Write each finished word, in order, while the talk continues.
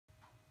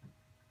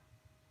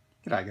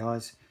G'day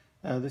guys,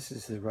 this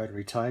is the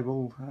Rotary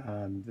table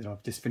that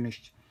I've just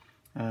finished.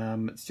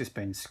 It's just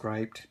been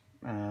scraped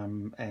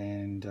and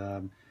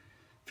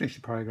finished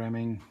the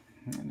programming,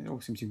 and it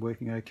all seems to be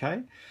working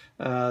okay.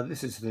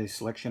 This is the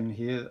selection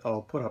here.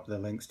 I'll put up the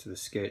links to the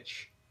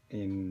sketch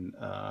in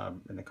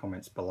the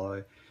comments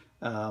below.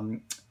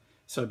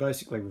 So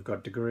basically we've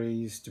got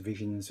degrees,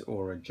 divisions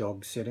or a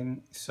jog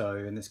setting. So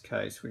in this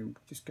case we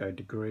just go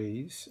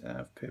degrees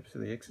for purpose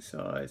of the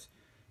exercise,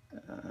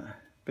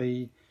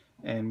 B,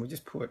 and we'll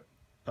just put,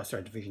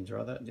 divisions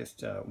rather,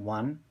 just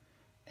 1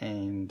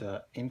 and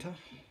enter.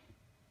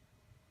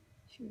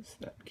 Just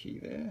that key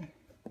there.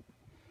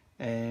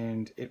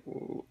 And it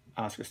will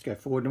ask us to go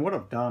forward. And what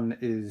I've done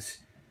is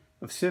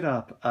I've set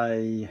up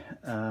a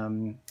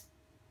 2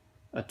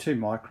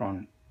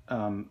 micron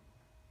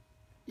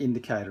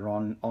indicator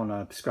on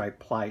a scrape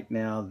plate.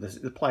 Now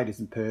the plate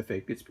isn't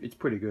perfect, it's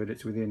pretty good,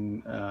 it's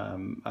within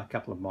a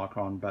couple of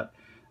micron, but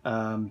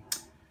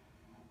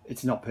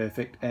it's not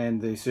perfect,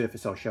 and the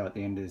surface I'll show at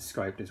the end is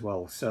scraped as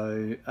well.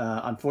 So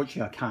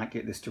unfortunately I can't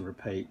get this to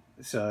repeat,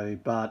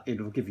 but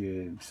it'll give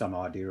you some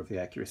idea of the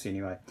accuracy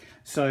anyway.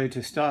 So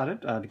to start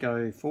it, to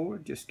go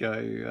forward, just go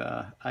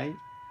A,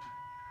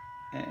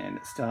 and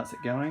it starts it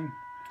going.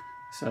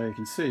 So you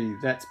can see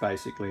that's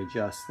basically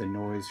just the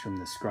noise from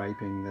the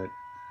scraping that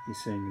you're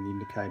seeing in the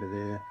indicator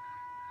there.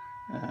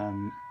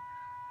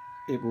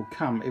 It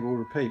will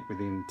repeat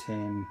within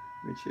 10,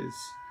 which is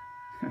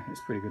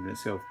it's pretty good in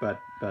itself, but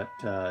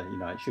you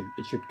know, it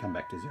should come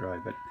back to 0,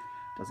 but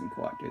it doesn't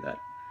quite do that.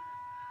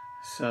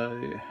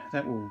 So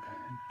that will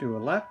do a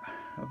lap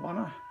of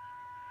honour,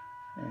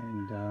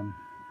 and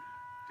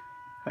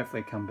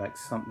hopefully come back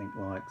something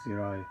like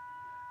 0.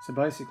 So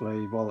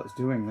basically, while it's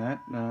doing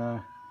that,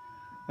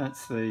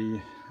 that's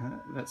the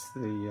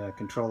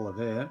controller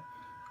there.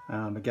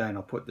 Again,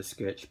 I'll put the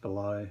sketch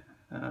below.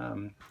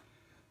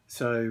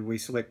 So we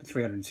select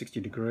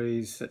 360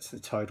 degrees, that's the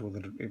total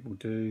that it will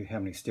do, how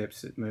many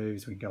steps it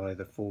moves. We can go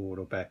either forward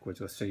or backwards,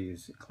 or C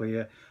is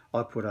clear.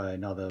 I put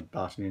another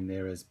button in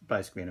there as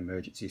basically an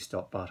emergency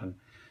stop button.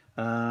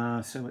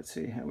 So let's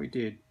see how we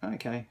did.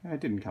 Okay, it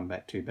didn't come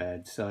back too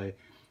bad. So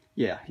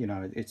yeah, you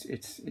know,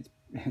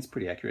 it's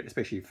pretty accurate,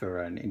 especially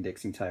for an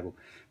indexing table.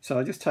 So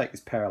I just take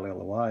this parallel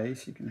away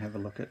so you can have a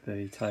look at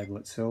the table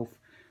itself.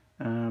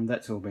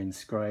 That's all been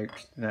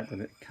scraped. That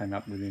came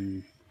up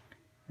within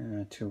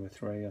 2 or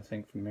 3, I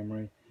think, from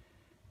memory.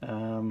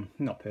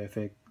 Not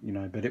perfect, you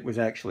know, but it was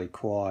actually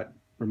quite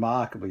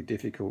remarkably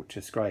difficult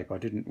to scrape.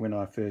 When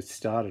I first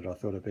started, I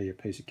thought it'd be a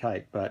piece of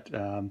cake, but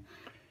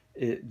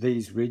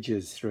these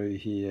ridges through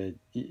here,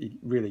 it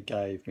really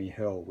gave me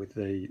hell with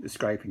the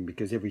scraping,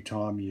 because every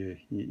time you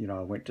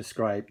know, I went to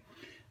scrape,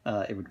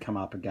 it would come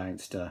up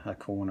against a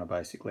corner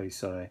basically.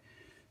 So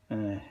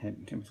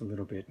it was a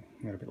little bit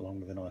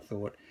longer than I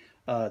thought.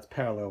 It's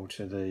parallel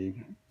to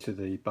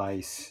the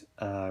base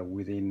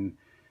within,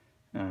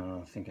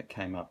 I think it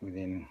came up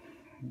within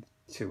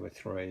 2 or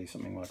 3,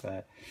 something like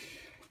that.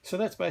 So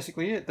that's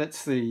basically it.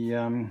 That's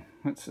the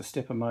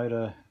stepper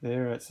motor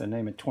there. It's a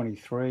NEMA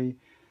 23.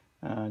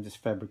 Just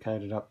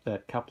fabricated up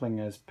that coupling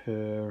as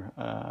per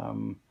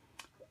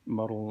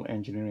Model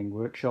Engineering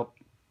Workshop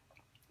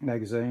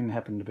magazine.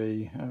 Happened to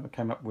be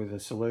came up with a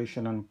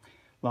solution, and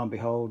lo and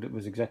behold, it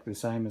was exactly the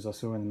same as I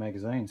saw in the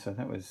magazine. So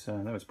that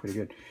was pretty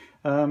good.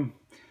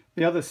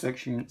 The other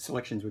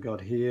selections we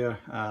got here,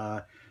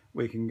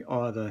 we can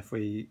either, if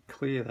we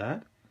clear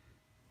that,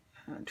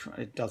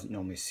 it doesn't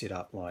normally sit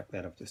up like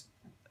that.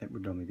 It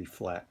would normally be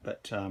flat,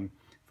 but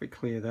if we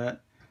clear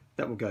that,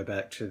 that will go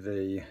back to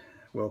the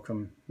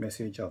welcome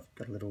message. I've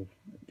got a little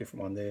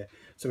different one there,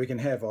 so we can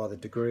have either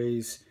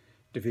degrees,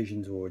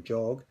 divisions, or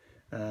jog.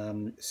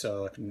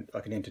 So I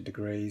can enter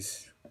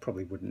degrees.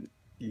 Probably wouldn't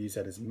use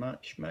that as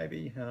much,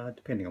 maybe,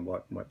 depending on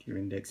what you're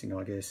indexing,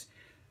 I guess.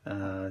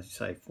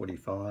 Say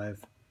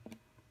 45,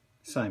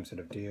 same sort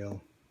of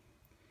deal.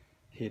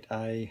 Hit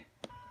A,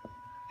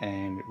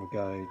 and it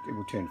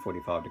will turn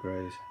 45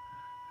 degrees.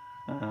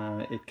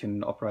 It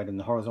can operate in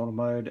the horizontal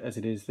mode as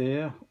it is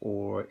there,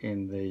 or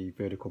in the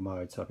vertical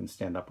mode, so I can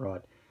stand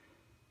upright.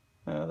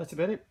 That's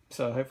about it.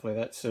 So hopefully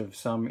that's of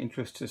some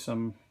interest to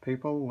some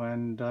people,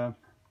 and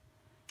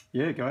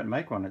yeah, go out and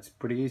make one. It's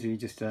pretty easy,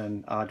 just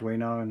an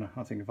Arduino, and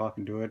I think if I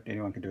can do it,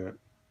 anyone can do it.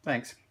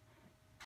 Thanks.